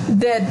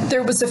 that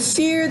there was a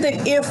fear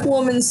that if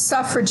women's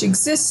suffrage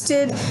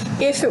existed,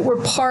 if it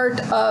were part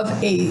of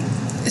a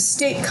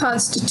state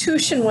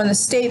constitution when a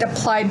state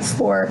applied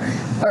for,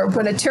 or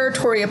when a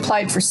territory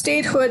applied for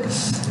statehood,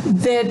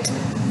 that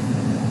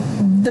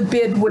the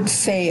bid would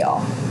fail.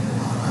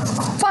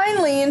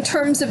 Finally, in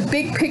terms of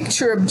big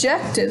picture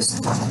objectives,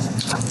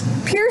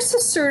 Pierce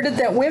asserted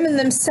that women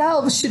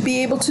themselves should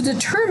be able to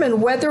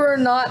determine whether or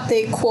not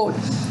they, quote,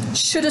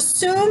 should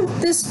assume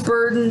this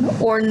burden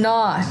or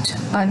not,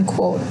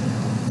 unquote.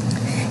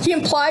 He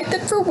implied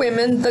that for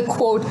women, the,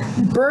 quote,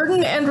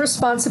 burden and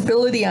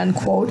responsibility,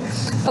 unquote,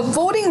 of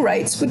voting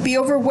rights would be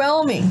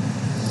overwhelming.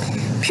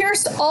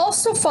 Pierce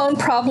also found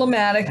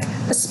problematic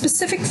a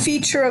specific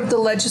feature of the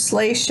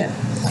legislation,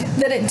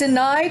 that it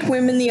denied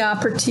women the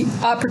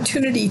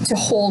opportunity to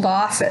hold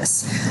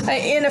office.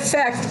 In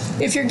effect,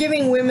 if you're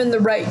giving women the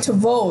right to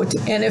vote,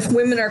 and if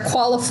women are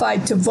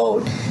qualified to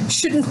vote,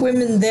 shouldn't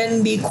women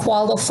then be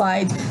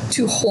qualified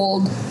to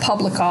hold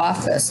public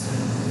office?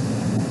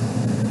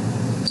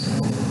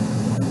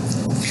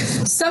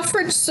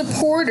 Suffrage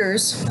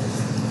supporters,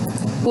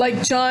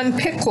 like John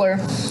Pickler,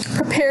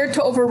 prepared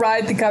to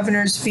override the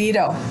governor's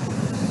veto.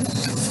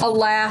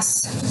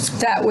 Alas,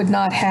 that would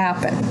not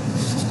happen.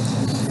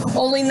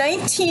 Only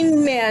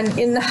 19 men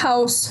in the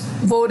House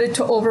voted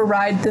to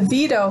override the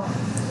veto,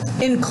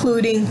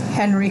 including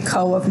Henry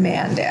Coe of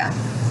Mandan.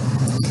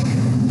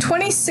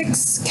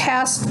 26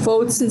 cast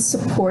votes in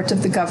support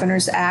of the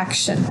governor's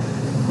action.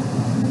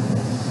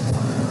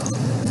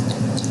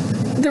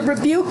 The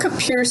rebuke of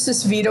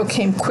Pierce's veto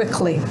came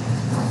quickly.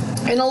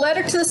 In a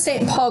letter to the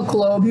St. Paul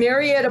Globe,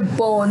 Marietta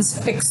Bones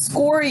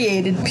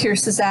excoriated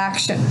Pierce's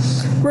action,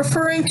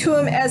 referring to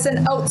him as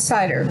an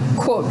outsider,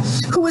 quote,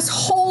 who was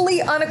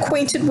wholly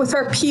unacquainted with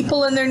our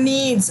people and their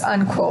needs,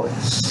 unquote,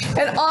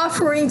 and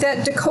offering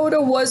that Dakota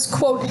was,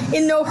 quote,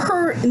 in no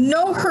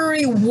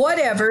hurry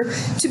whatever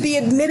to be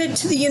admitted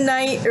to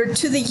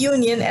the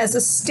Union as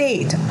a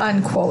state,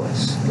 unquote.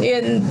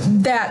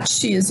 In that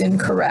she is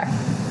incorrect.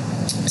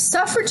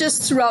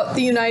 Suffragists throughout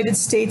the United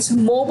States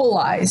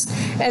mobilized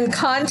and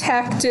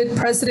contacted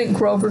President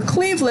Grover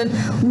Cleveland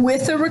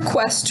with a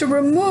request to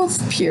remove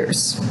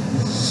Pierce.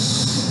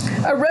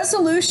 A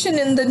resolution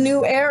in the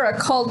New Era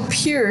called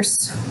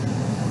Pierce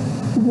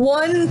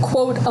one,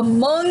 quote,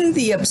 among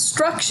the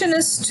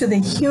obstructionists to the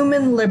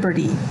human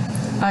liberty,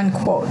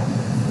 unquote.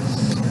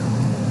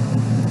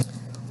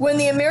 When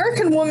the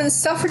American Women's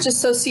Suffrage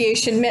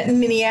Association met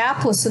in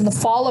Minneapolis in the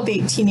fall of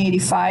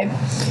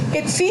 1885,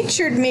 it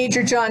featured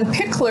Major John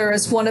Pickler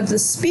as one of the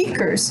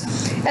speakers,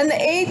 and the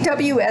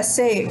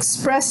AWSA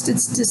expressed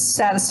its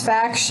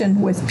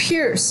dissatisfaction with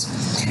Pierce.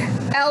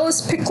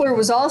 Alice Pickler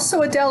was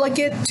also a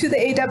delegate to the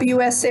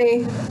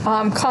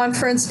AWSA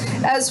conference,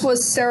 as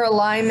was Sarah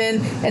Lyman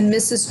and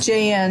Mrs.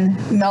 J.N.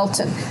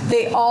 Melton.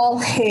 They all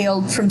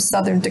hailed from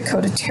Southern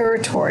Dakota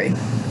Territory.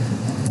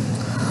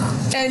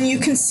 And you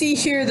can see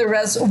here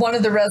one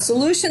of the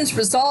resolutions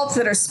resolved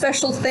that our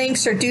special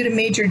thanks are due to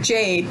Major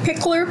J.A.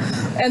 Pickler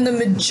and the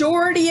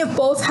majority of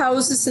both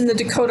houses in the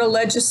Dakota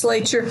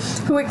legislature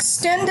who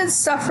extended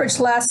suffrage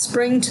last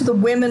spring to the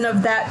women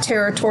of that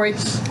territory.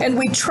 And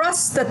we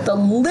trust that the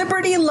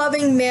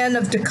liberty-loving men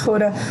of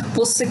Dakota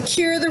will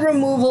secure the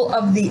removal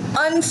of the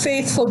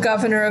unfaithful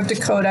governor of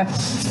Dakota,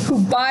 who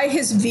by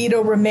his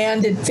veto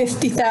remanded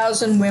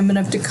 50,000 women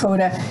of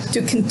Dakota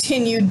to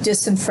continued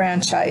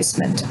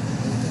disenfranchisement.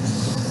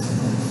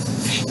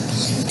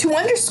 To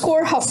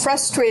underscore how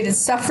frustrated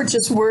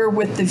suffragists were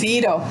with the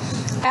veto,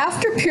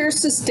 after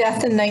Pierce's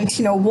death in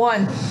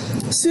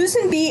 1901,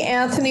 Susan B.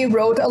 Anthony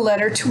wrote a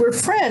letter to her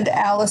friend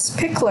Alice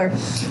Pickler,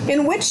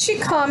 in which she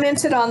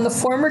commented on the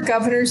former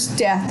governor's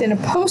death in a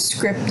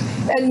postscript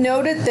and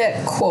noted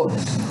that, quote,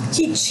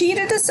 he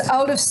cheated us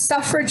out of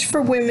suffrage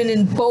for women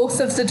in both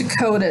of the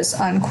Dakotas,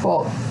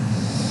 unquote.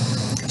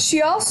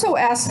 She also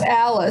asked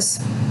Alice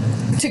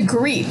to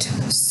greet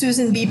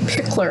Susan B.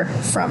 Pickler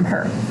from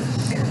her.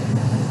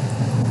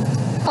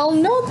 I'll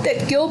note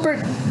that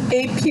Gilbert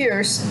A.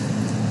 Pierce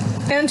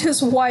and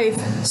his wife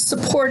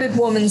supported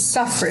women's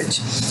suffrage,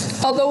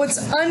 although it's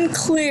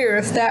unclear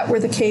if that were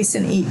the case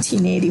in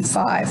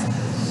 1885.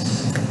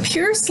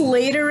 Pierce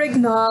later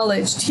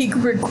acknowledged he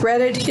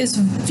regretted his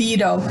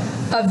veto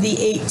of the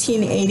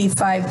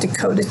 1885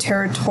 Dakota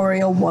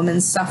territorial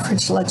women's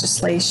suffrage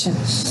legislation.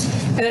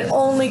 And it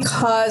only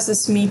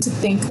causes me to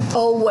think,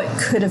 oh, what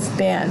could have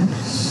been?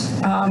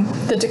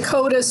 The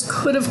Dakotas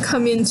could have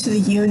come into the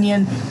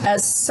Union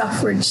as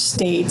suffrage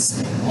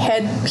states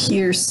had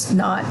Pierce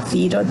not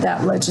vetoed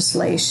that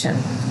legislation.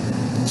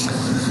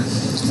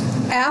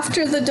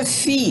 After the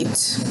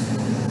defeat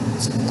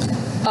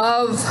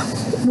of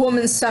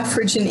women's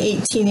suffrage in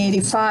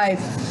 1885,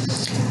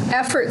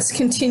 efforts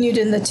continued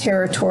in the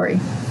territory.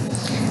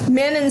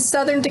 Men in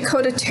Southern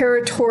Dakota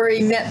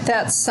Territory met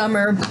that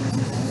summer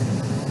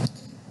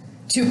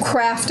to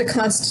craft a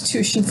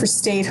constitution for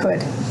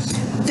statehood.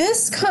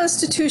 This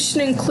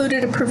constitution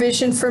included a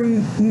provision for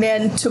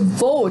men to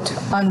vote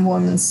on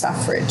women's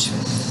suffrage.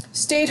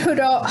 Statehood,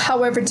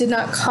 however, did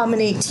not come in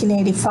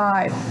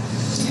 1885.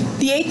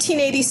 The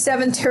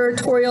 1887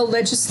 territorial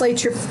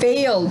legislature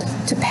failed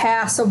to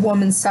pass a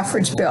women's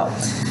suffrage bill.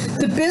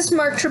 The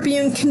Bismarck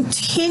Tribune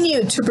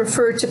continued to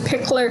refer to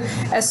Pickler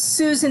as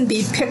Susan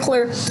B.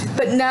 Pickler,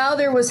 but now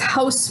there was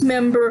House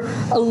member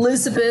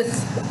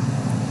Elizabeth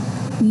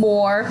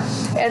Moore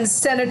and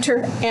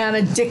Senator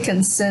Anna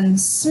Dickinson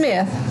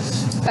Smith,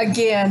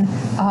 again,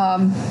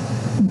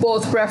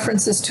 both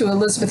references to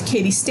Elizabeth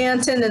Cady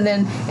Stanton and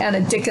then Anna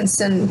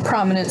Dickinson,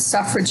 prominent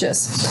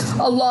suffragists,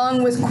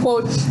 along with,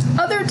 quote,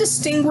 other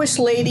distinguished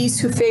ladies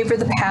who favor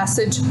the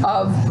passage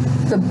of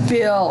the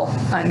bill,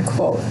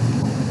 unquote.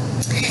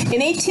 In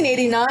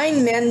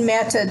 1889, men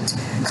met at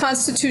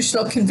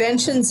constitutional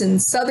conventions in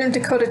Southern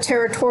Dakota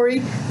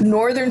Territory,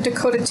 Northern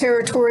Dakota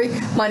Territory,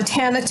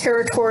 Montana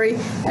Territory,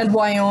 and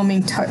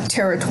Wyoming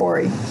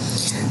Territory.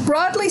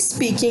 Broadly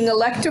speaking,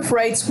 elective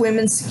rights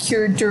women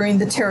secured during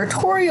the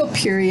territorial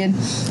period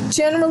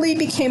generally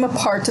became a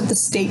part of the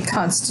state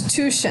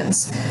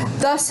constitutions.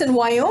 Thus, in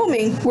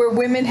Wyoming, where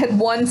women had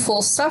won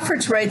full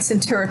suffrage rights in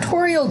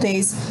territorial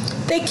days,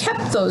 they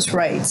kept those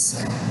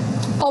rights,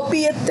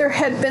 albeit there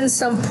had been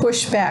some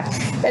pushback.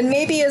 And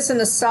maybe as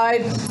an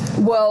aside,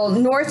 well,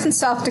 North and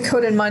South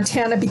Dakota and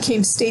Montana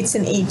became states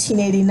in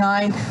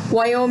 1889.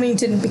 Wyoming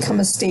didn't become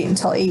a state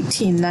until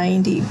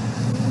 1890.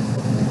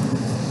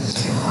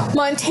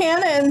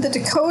 Montana and the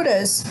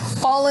Dakotas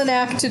all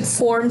enacted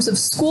forms of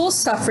school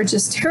suffrage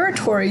as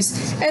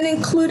territories and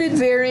included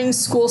varying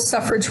school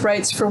suffrage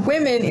rights for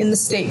women in the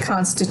state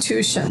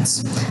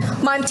constitutions.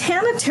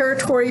 Montana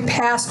Territory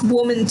passed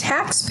woman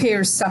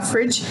taxpayer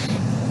suffrage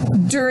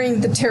during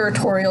the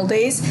territorial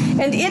days,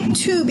 and it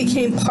too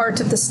became part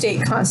of the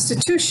state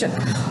constitution.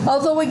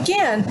 Although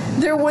again,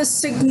 there was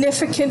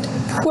significant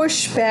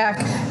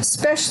pushback,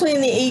 especially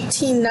in the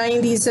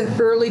 1890s and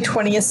early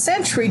 20th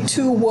century,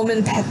 to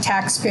woman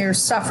taxpayer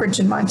suffrage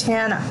in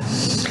Montana.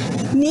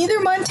 Neither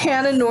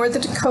Montana nor the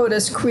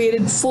Dakotas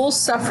created full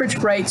suffrage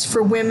rights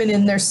for women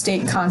in their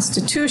state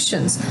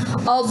constitutions,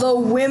 although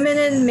women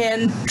and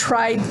men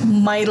tried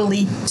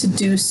mightily to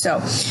do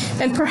so.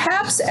 And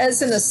perhaps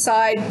as an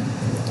aside,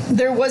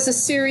 there was a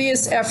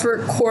serious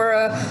effort.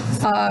 Cora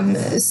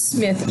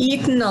Smith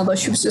Eaton, although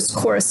she was just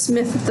Cora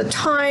Smith at the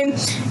time,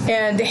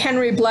 and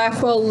Henry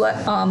Blackwell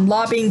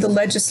lobbying the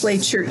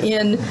legislature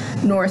in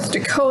North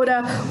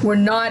Dakota, were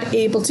not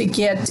able to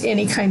get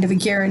any kind of a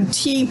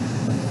guarantee.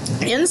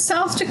 In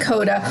South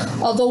Dakota,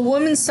 although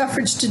women's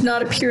suffrage did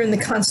not appear in the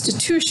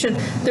Constitution,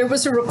 there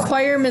was a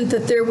requirement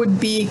that there would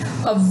be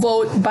a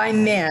vote by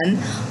men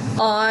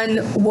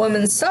on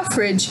women's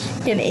suffrage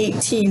in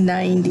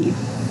 1890.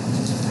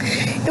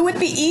 It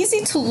would be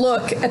easy to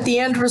look at the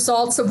end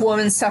results of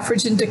women's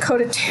suffrage in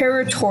Dakota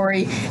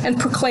Territory and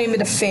proclaim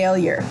it a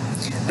failure.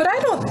 But I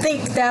don't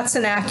think that's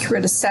an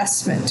accurate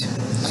assessment.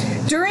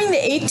 During the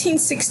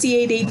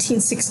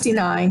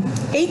 1868-1869,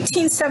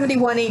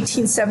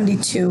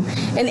 1871-1872,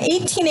 and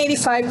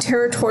 1885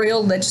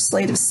 territorial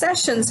legislative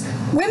sessions,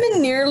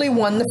 women nearly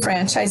won the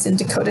franchise in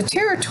Dakota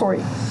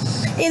Territory.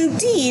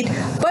 Indeed,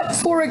 but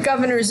for a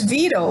governor's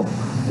veto,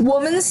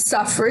 women's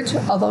suffrage,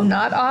 although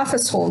not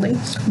office holding,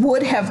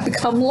 would have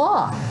become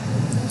law.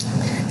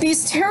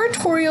 These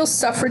territorial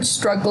suffrage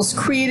struggles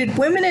created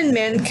women and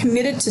men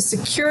committed to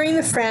securing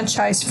the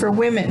franchise for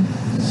women.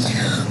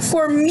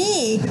 For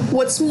me,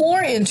 what's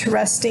more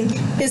interesting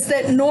is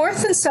that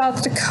North and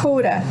South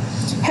Dakota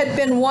had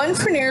been won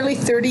for nearly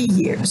 30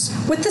 years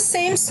with the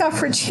same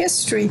suffrage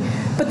history,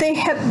 but they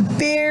had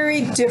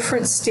very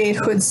different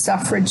statehood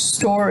suffrage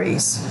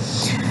stories.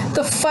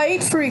 The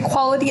fight for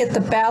equality at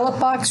the ballot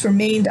box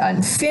remained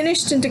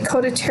unfinished in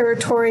Dakota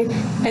Territory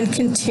and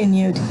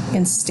continued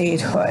in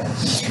statehood.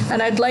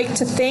 And I'd like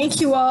to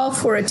thank you all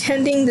for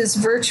attending this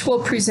virtual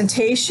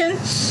presentation.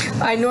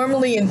 I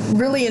normally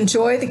really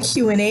enjoy the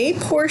Q&A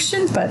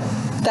portion, but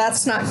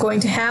That's not going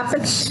to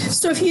happen.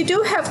 So if you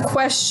do have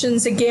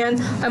questions, again,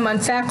 I'm on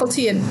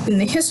faculty in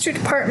the history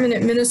department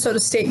at Minnesota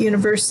State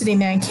University,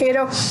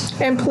 Mankato,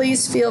 and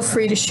please feel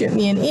free to shoot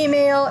me an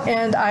email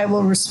and I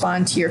will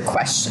respond to your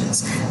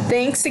questions.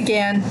 Thanks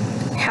again.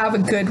 Have a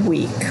good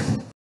week.